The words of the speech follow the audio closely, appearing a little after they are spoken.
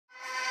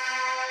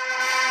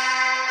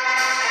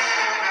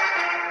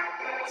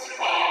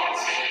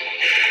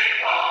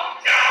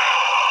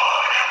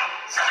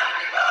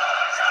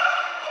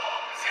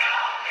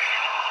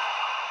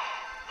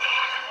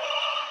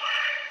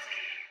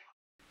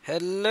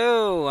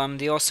Hello, I'm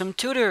the awesome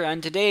tutor,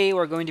 and today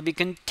we're going to be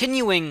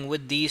continuing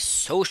with the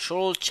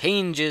social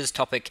changes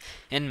topic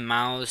in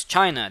Mao's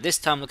China, this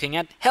time looking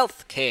at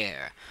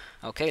healthcare.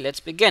 Okay, let's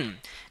begin.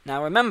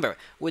 Now remember,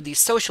 with the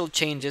social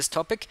changes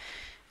topic,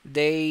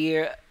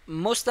 they're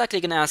most likely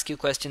going to ask you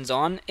questions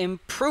on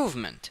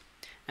improvement.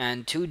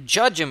 And to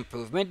judge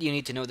improvement, you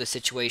need to know the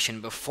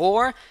situation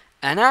before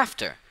and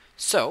after.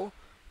 So,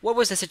 what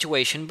was the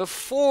situation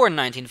before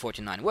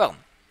 1949? Well,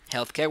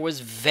 healthcare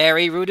was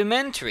very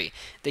rudimentary.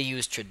 They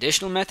used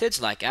traditional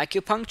methods like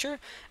acupuncture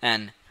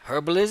and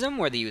herbalism,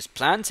 where they used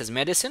plants as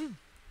medicine.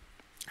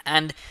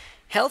 And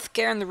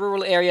healthcare in the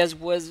rural areas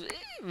was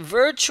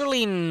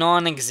virtually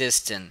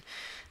non-existent.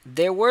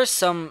 There were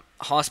some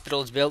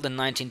hospitals built in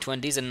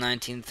 1920s and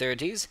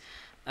 1930s,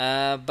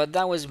 but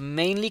that was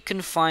mainly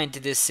confined to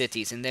the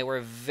cities, and there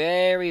were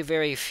very,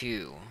 very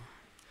few.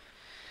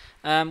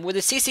 With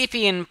the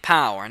CCP in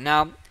power,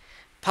 now,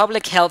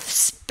 public health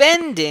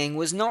spending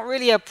was not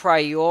really a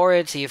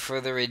priority for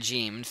the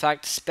regime. In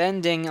fact,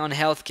 spending on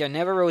healthcare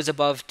never rose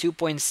above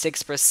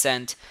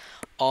 2.6%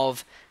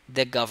 of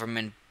the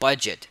government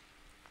budget.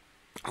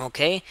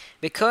 Okay?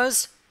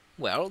 Because,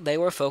 well, they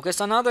were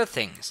focused on other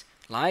things,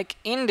 like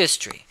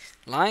industry,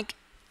 like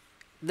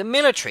the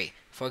military,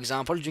 for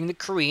example, during the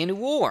Korean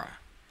War.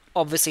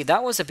 Obviously,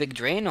 that was a big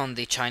drain on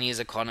the Chinese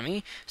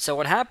economy. So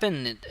what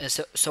happened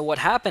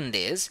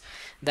is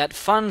that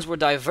funds were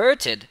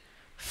diverted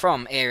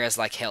from areas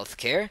like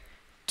healthcare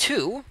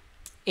to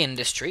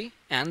industry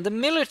and the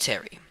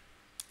military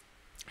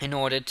in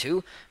order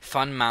to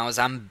fund Mao's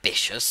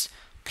ambitious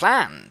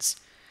plans.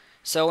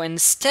 So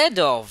instead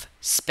of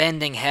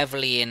spending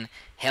heavily in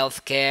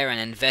healthcare and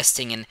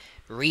investing in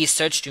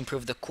research to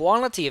improve the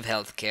quality of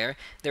healthcare,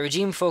 the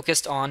regime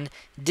focused on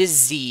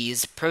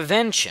disease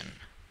prevention.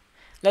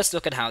 Let's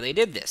look at how they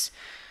did this.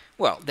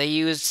 Well, they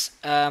used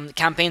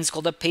campaigns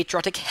called the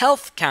Patriotic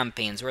Health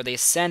Campaigns, where they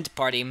sent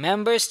party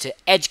members to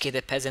educate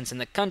the peasants in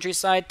the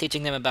countryside,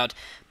 teaching them about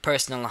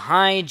personal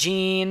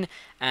hygiene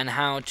and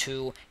how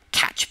to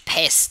catch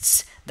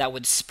pests that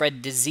would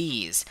spread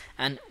disease.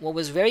 And what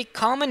was very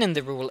common in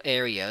the rural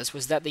areas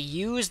was that they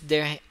used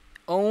their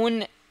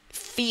own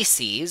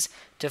feces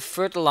to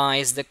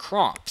fertilize the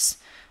crops.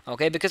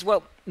 Okay, because,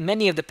 well,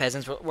 many of the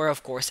peasants were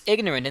of course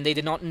ignorant, and they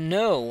did not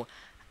know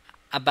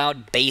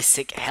about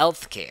basic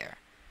health care.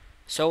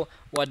 So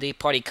what the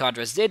party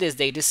cadres did is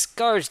they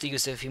discouraged the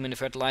use of human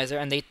fertilizer,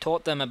 and they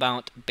taught them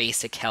about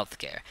basic health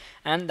care.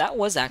 And that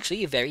was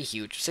actually a very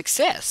huge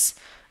success.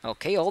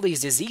 Okay, all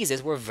these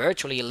diseases were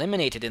virtually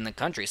eliminated in the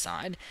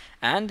countryside,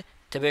 and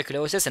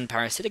tuberculosis and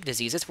parasitic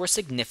diseases were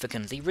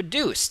significantly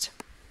reduced.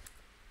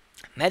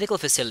 Medical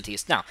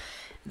facilities. Now,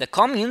 the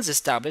communes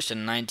established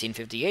in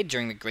 1958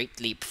 during the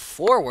Great Leap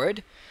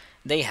Forward,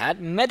 they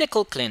had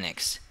medical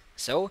clinics.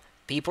 So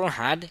people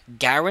had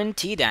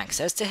guaranteed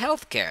access to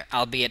healthcare,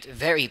 albeit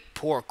very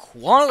poor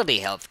quality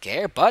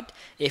healthcare, but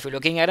if you're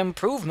looking at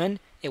improvement,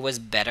 it was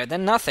better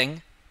than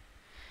nothing.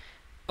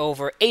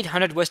 Over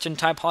 800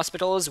 Western-type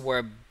hospitals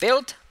were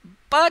built,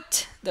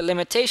 but the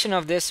limitation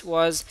of this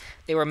was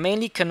they were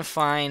mainly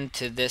confined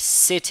to the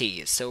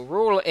cities. So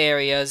rural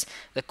areas,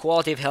 the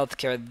quality of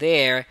healthcare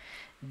there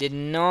did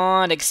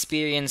not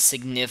experience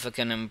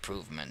significant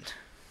improvement.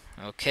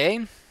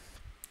 Okay?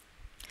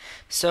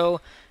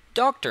 So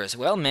doctors,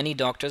 well, many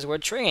doctors were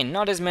trained,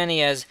 not as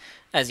many as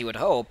you would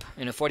hope.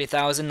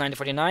 40,000 in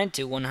 1949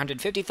 to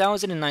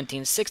 150,000 in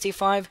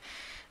 1965.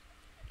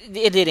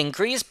 It did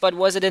increase, but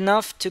was it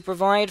enough to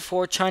provide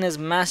for China's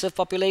massive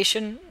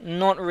population?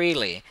 Not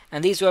really.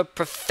 And these were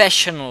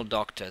professional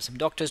doctors,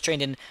 doctors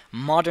trained in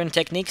modern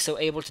techniques, so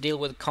able to deal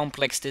with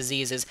complex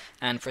diseases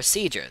and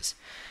procedures.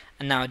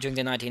 And now, during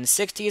the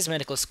 1960s,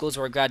 medical schools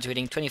were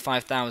graduating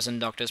 25,000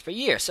 doctors per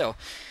year, so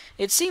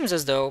it seems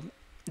as though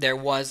there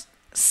was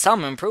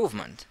some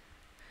improvement.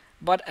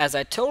 But as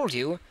I told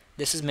you,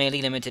 this is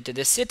mainly limited to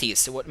the cities.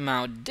 So what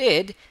Mao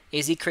did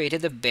is he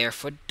created the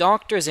Barefoot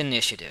Doctors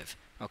Initiative.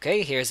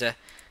 Okay, here's a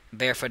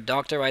barefoot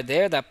doctor right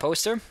there, that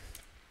poster.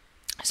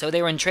 So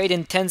they were in trade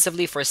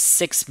intensively for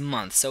 6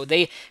 months. So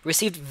they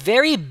received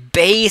very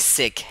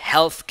basic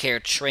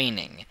healthcare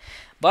training.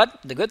 But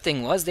the good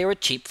thing was they were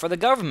cheap for the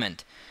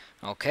government.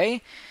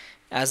 Okay?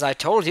 As I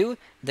told you,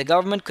 the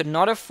government could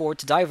not afford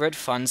to divert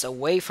funds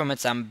away from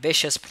its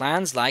ambitious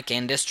plans like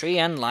industry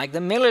and like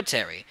the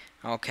military.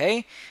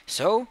 Okay?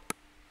 So,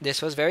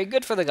 this was very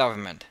good for the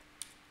government.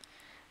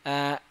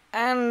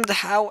 And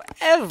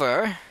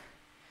however,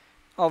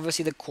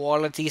 obviously the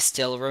quality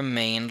still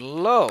remained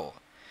low.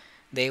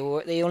 They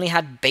only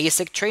had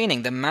basic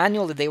training. The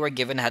manual that they were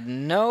given had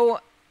no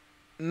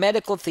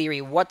medical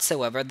theory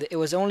whatsoever. It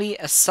was only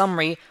a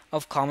summary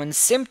of common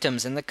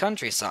symptoms in the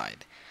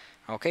countryside.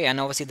 Okay, and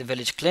obviously the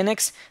village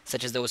clinics,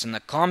 such as those in the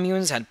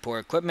communes, had poor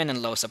equipment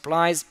and low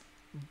supplies.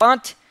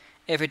 But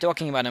if you're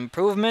talking about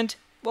improvement,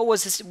 what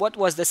was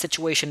the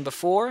situation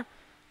before?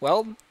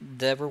 Well,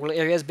 the rural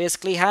areas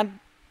basically had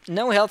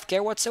no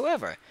healthcare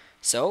whatsoever.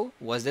 So,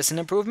 was this an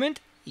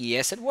improvement?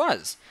 Yes, it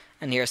was.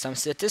 And here are some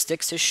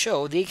statistics to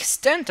show the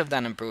extent of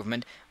that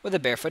improvement with the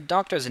Barefoot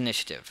Doctors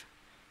Initiative.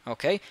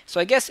 Okay, so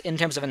I guess in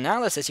terms of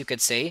analysis, you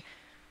could say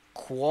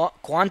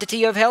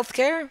quantity of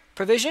healthcare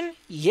provision,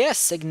 yes,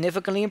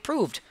 significantly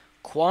improved.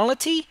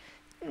 Quality,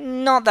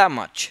 not that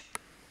much.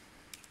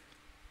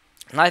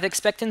 Life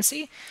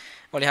expectancy,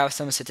 well, you have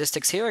some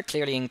statistics here,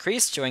 clearly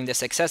increased, showing the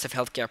success of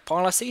healthcare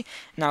policy.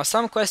 Now,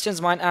 some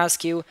questions might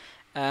ask you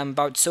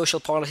about social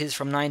policies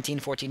from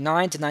 1949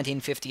 to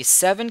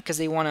 1957, because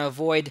they want to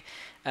avoid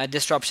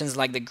disruptions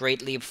like the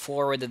Great Leap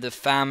Forward, the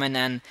famine,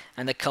 and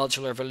the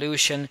Cultural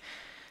Revolution.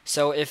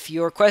 So if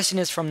your question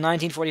is from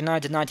 1949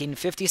 to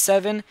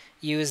 1957,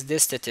 use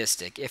this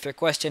statistic. If your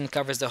question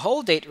covers the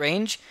whole date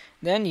range,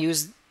 then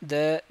use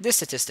this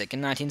statistic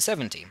in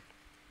 1970.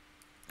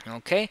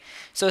 Okay,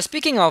 so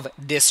speaking of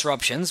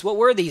disruptions, what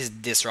were these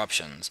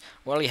disruptions?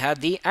 Well, you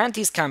had the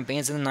antis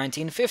campaigns in the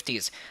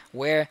 1950s,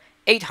 where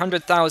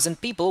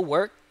 800,000 people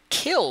were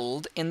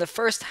killed in the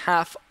first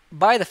half of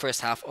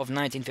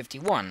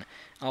 1951.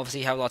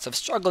 Obviously, you have lots of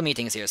struggle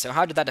meetings here. So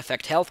how did that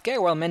affect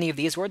healthcare? Well, many of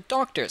these were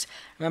doctors.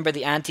 Remember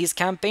the antis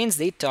campaigns?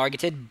 They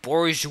targeted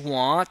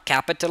bourgeois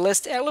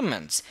capitalist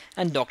elements,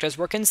 and doctors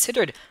were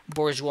considered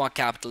bourgeois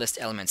capitalist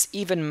elements.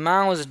 Even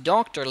Mao's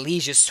doctor, Li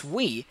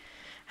Zhisui,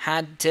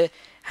 had to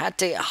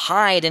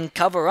hide and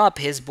cover up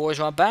his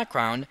bourgeois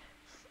background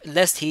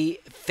lest he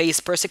face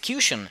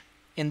persecution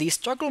in these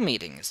struggle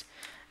meetings.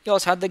 You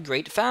also had the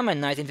Great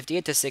Famine,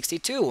 1958 to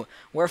 62,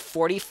 where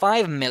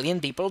 45 million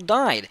people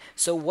died.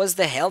 So was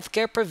the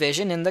healthcare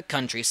provision in the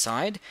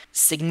countryside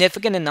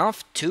significant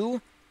enough to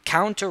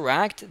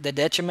counteract the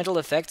detrimental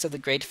effects of the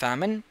Great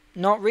Famine?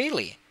 Not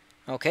really.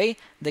 Okay?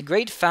 The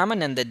Great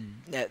Famine and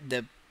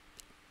the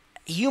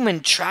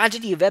human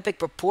tragedy of epic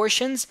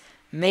proportions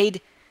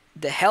made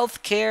the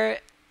healthcare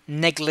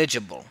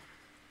negligible.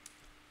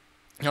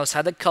 You also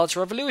had the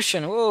Cultural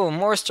Revolution. Whoa,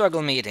 more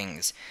struggle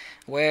meetings,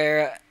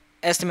 where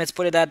estimates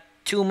put it at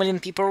 2 million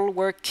people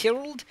were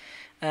killed.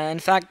 In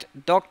fact,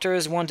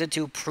 doctors wanted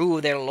to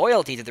prove their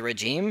loyalty to the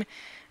regime,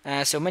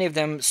 so many of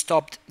them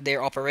stopped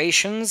their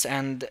operations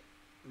and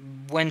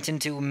went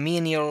into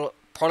menial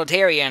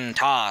proletarian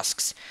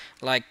tasks,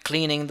 like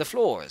cleaning the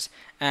floors.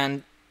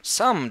 And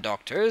some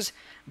doctors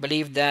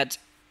believed that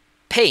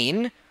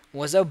pain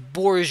was a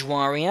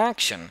bourgeois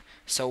reaction.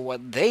 So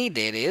what they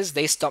did is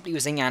they stopped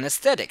using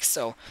anesthetics.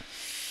 So,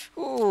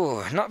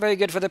 not very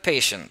good for the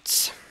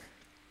patients.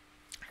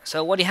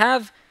 So what you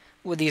have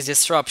with these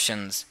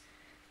disruptions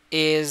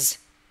is,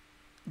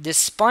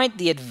 despite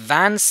the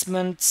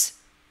advancements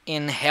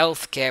in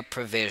healthcare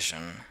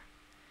provision,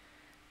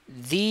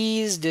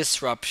 these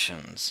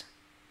disruptions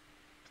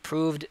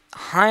proved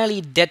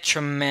highly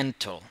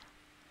detrimental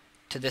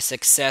to the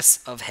success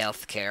of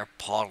healthcare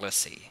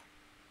policy.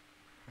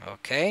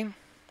 Okay?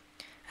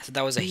 So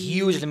that was a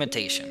huge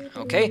limitation.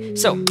 Okay?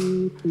 So,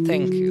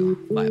 thank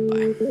you.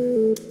 Bye-bye.